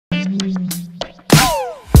So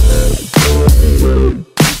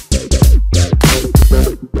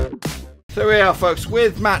we are, folks,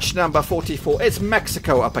 with match number 44. It's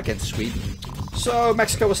Mexico up against Sweden. So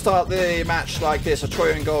Mexico will start the match like this: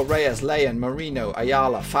 Ochoa in goal, Reyes, Leon, Marino,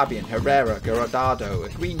 Ayala, Fabian, Herrera, Guardado,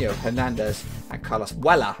 Aguino, Hernandez, and Carlos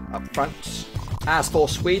Vela up front. As for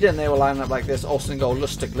Sweden, they will line up like this: Olsen in goal,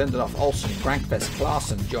 Lustig, Lindelof, Olsen, Grankvist,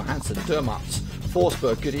 Klaassen, Johansson, Dermats,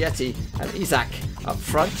 Forsberg, Gudietti, and Isak up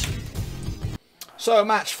front. So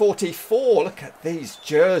match 44, look at these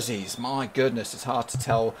jerseys. My goodness, it's hard to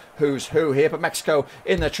tell who's who here. But Mexico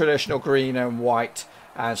in the traditional green and white,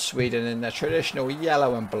 and Sweden in the traditional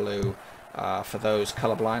yellow and blue. For those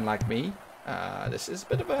colourblind like me, this is a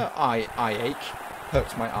bit of an eye ache.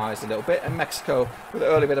 Hurts my eyes a little bit. And Mexico with an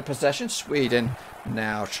early bit of possession. Sweden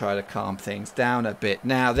now try to calm things down a bit.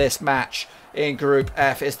 Now this match in Group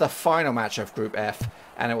F is the final match of Group F,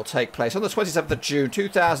 and it will take place on the 27th of June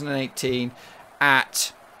 2018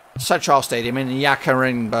 at Central Stadium in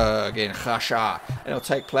Yekaterinburg in Russia. It'll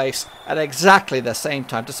take place at exactly the same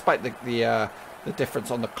time, despite the difference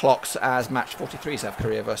on the clocks, as match 43, South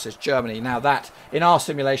Korea versus Germany. Now that in our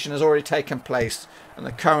simulation has already taken place, and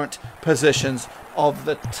the current positions of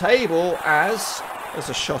the table, as there's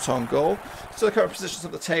a shot on goal. So the current positions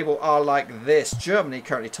of the table are like this: Germany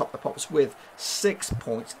currently top the pops with 6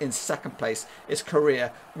 points. In second place is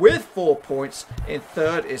Korea with 4 points. In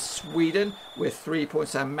third is Sweden with 3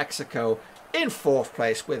 points, and Mexico in fourth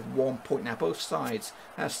place with 1 point. Now both sides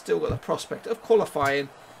have still got the prospect of qualifying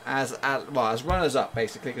as runners-up,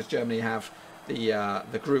 basically, because Germany have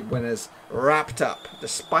the group winners wrapped up,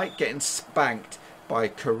 despite getting spanked by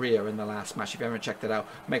Korea in the last match. If you haven't checked it out,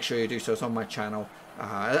 make sure you do so. It's on my channel,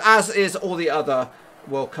 as is all the other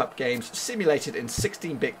World Cup games simulated in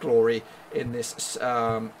 16-bit glory in this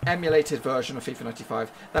emulated version of FIFA 95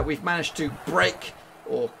 that we've managed to break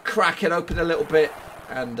or crack it open a little bit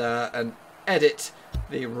and edit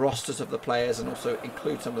the rosters of the players, and also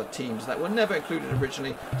include some of the teams that were never included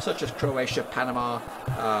originally, such as Croatia, Panama.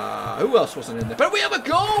 Who else wasn't in there? But we have a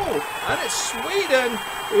goal, and it's Sweden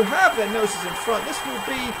who have their noses in front. This will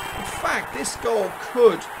be, in fact, this goal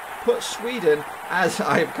could put Sweden, as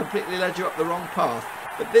I have completely led you up the wrong path,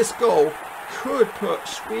 but this goal could put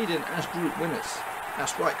Sweden as group winners.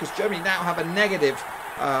 That's right, because Germany now have a negative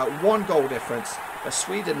 1 goal difference, but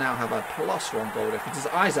Sweden now have a +1 goal difference,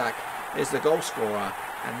 as Isak is the goal scorer,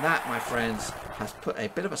 and that, my friends, has put a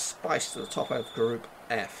bit of a spice to the top of Group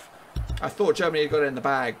F. I thought Germany had got it in the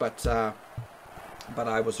bag, but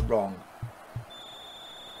I was wrong.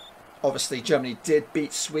 Obviously, Germany did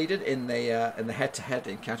beat Sweden in the head-to-head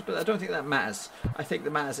encounter, but I don't think that matters. I think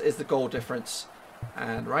that matters is the goal difference,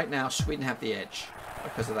 and right now Sweden have the edge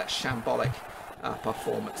because of that shambolic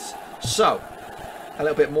performance. So, a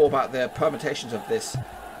little bit more about the permutations of this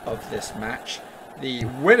match. The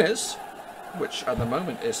winners, which at the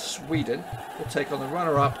moment is Sweden, will take on the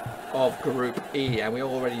runner-up of Group E, and we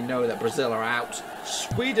already know that Brazil are out.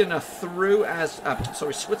 Sweden are through as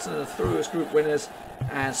Switzerland are through as group winners,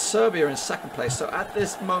 and Serbia in second place. So at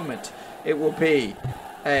this moment, it will be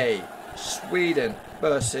a Sweden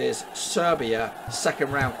versus Serbia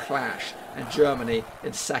second round clash, and Germany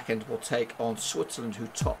in second will take on Switzerland, who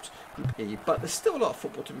topped Group E. But there's still a lot of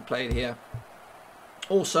football to be played here.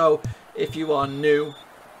 Also, if you are new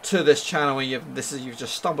to this channel and you've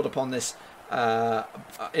just stumbled upon this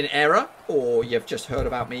in error, or you've just heard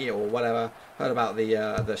about me or whatever, heard about the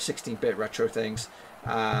 16-bit retro things,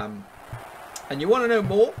 and you want to know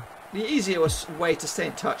more, the easiest way to stay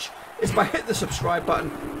in touch is by hitting the subscribe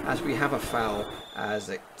button, as we have a foul, as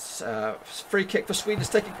it's free kick for Sweden. It's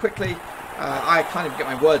taken quickly. I can't even get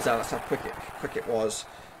my words out. That's how quick it was.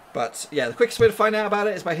 But yeah, the quickest way to find out about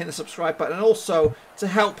it is by hitting the subscribe button, and also to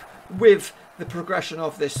help with the progression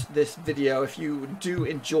of this video. If you do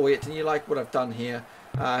enjoy it and you like what I've done here,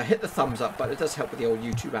 hit the thumbs up button. It does help with the old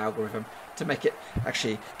YouTube algorithm to make it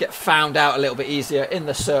actually get found out a little bit easier in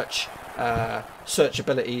the search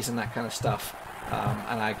abilities and that kind of stuff.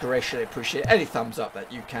 And I graciously appreciate any thumbs up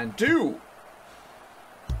that you can do.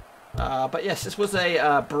 But yes, this was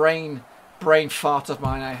a brain fart of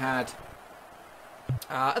mine I had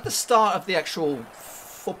at the start of the actual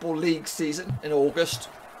Football League season in August.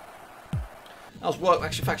 I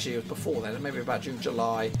was actually it was before then, maybe about June,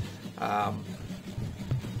 July.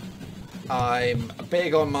 I'm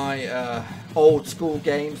big on my old school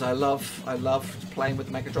games. I love playing with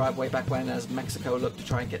the Mega Drive way back when, as Mexico looked to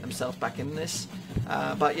try and get themselves back in this.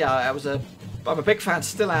 But yeah, I'm a big fan,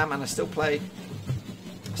 still am, and I still play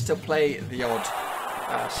the odd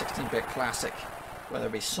 16-bit classic, whether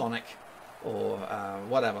it be Sonic or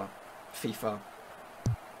whatever, FIFA,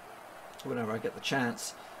 whenever I get the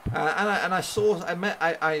chance.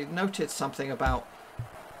 I noted something about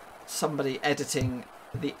somebody editing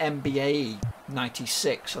the NBA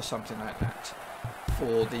 '96 or something like that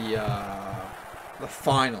for the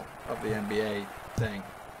final of the NBA thing,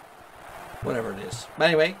 whatever it is. But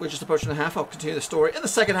anyway, we're just approaching the half. I'll continue the story in the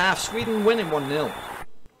second half. Sweden winning 1-0.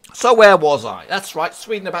 So where was I? That's right,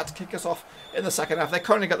 Sweden about to kick us off in the second half. They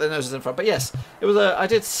currently got their noses in front, but yes, it was I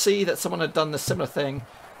did see that someone had done the similar thing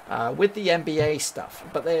with the NBA stuff,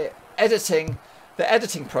 but the editing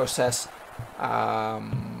process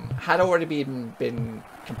had already been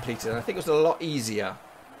completed, and I think it was a lot easier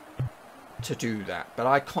to do that. But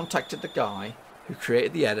I contacted the guy who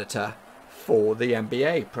created the editor for the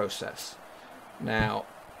NBA process. Now,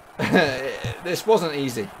 this wasn't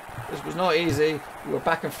easy. This was not easy. We were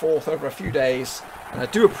back and forth over a few days, and I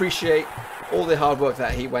do appreciate all the hard work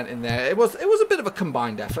that he went in there. It was a bit of a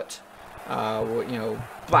combined effort. You know,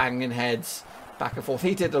 banging heads back and forth.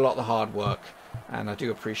 He did a lot of the hard work, and I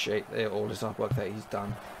do appreciate all his hard work that he's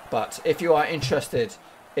done. But if you are interested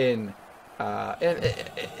in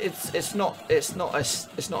it's not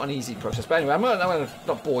an easy process. But anyway, I'm going to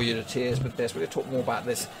not bore you to tears with this. We're going to talk more about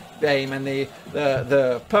this game and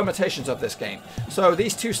the permutations of this game. So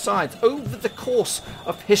these two sides, over the course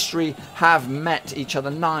of history, have met each other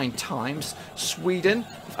 9 times. Sweden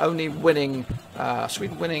winning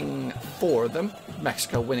 4 of them.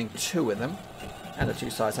 Mexico winning 2 of them. And the two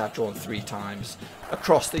sides have drawn 3 times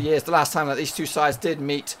across the years. The last time that these two sides did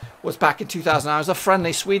meet was back in 2009. It was a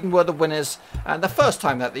friendly. Sweden were the winners. And the first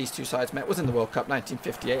time that these two sides met was in the World Cup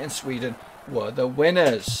 1958, and Sweden were the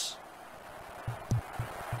winners.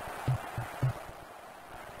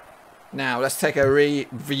 Now, let's take a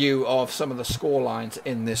review of some of the score lines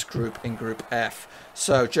in this group, in Group F.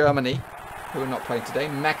 So, Germany, who are not playing today.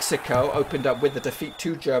 Mexico opened up with the defeat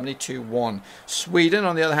to Germany 2-1. Sweden,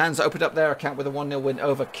 on the other hand, opened up their account with a 1-0 win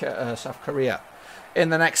over South Korea. In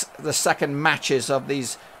the second matches of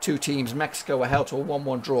these two teams, Mexico were held to a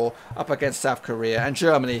 1-1 draw up against South Korea, and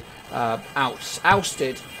Germany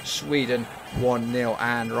ousted Sweden 1-0.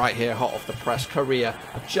 And right here, hot off the press, Korea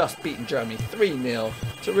have just beaten Germany 3-0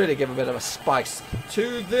 to really give a bit of a spice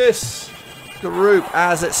to this group.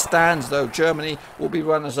 As it stands, though, Germany will be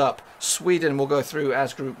runners-up. Sweden will go through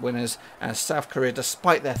as group winners, and South Korea,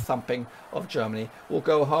 despite their thumping of Germany, will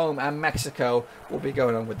go home, and Mexico will be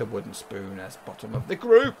going on with the wooden spoon as bottom of the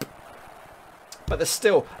group. But there's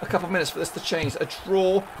still a couple of minutes for this to change. A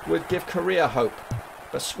draw would give Korea hope,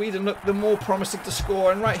 but Sweden looked the more promising to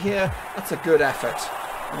score, and right here, that's a good effort,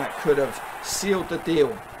 and that could have sealed the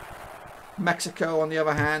deal. Mexico, on the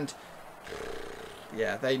other hand,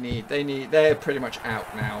 yeah, they're pretty much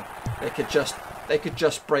out now. They could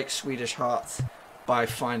just break Swedish hearts by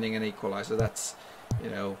finding an equalizer. That's, you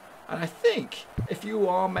know, and I think if you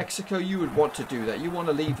are Mexico, you would want to do that. You want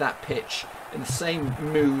to leave that pitch in the same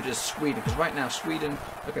mood as Sweden, because right now Sweden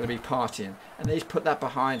are going to be partying, and they put that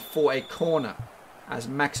behind for a corner, as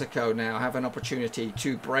Mexico now have an opportunity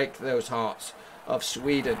to break those hearts of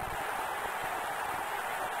Sweden.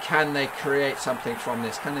 Can they create something from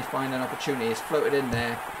this? Can they find an opportunity? It's floated in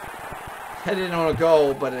there, headed in on a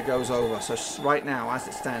goal, but it goes over. So right now, as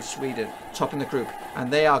it stands, Sweden topping the group,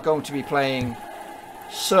 and they are going to be playing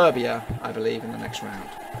Serbia, I believe, in the next round.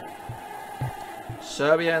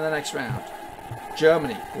 Serbia in the next round.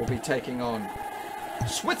 Germany will be taking on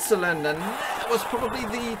Switzerland, and that was probably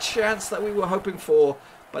the chance that we were hoping for,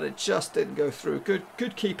 but it just didn't go through.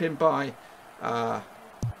 Good keeping by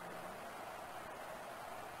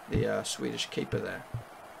the Swedish keeper there.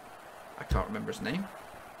 I can't remember his name.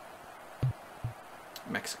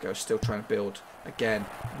 Mexico still trying to build. Again,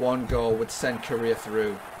 1 goal would send Korea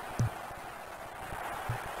through.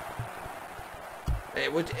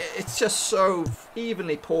 It's just so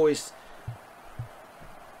evenly poised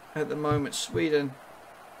at the moment. Sweden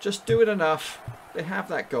just doing enough. They have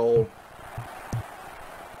that goal.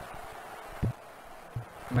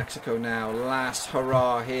 Mexico now, last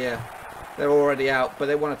hurrah here. They're already out, but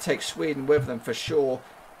they want to take Sweden with them for sure.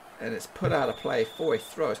 And it's put out of play for a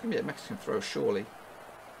throw. It's going to be a Mexican throw, surely.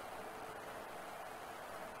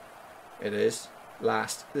 It is.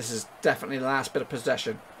 This is definitely the last bit of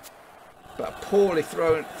possession. But a poorly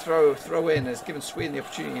throw in has given Sweden the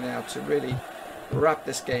opportunity now to really wrap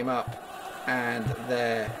this game up. And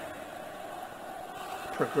their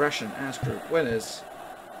progression as group winners.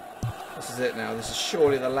 This is it now. This is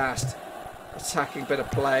surely the last attacking bit of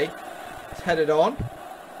play. It's headed on.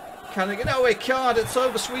 Can they get? No, it can't. It's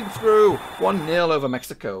over. Sweden through. 1-0 over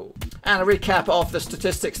Mexico. And a recap of the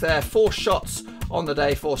statistics there. 4 shots on the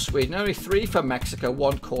day for Sweden. Only 3 for Mexico.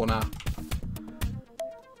 1 corner.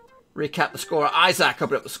 Recap the scorer. Isaac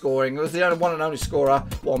opened up the scoring. It was the only one and only scorer.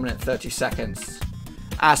 1 minute 30 seconds.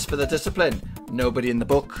 As for the discipline, nobody in the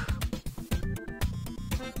book.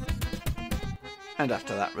 And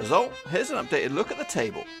after that result, here's an updated look at the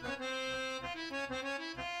table.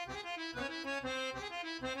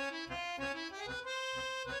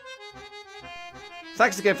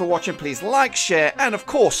 Thanks again for watching. Please like, share, and of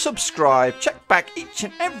course subscribe. Check back each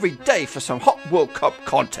and every day for some Hot World Cup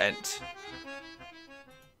content.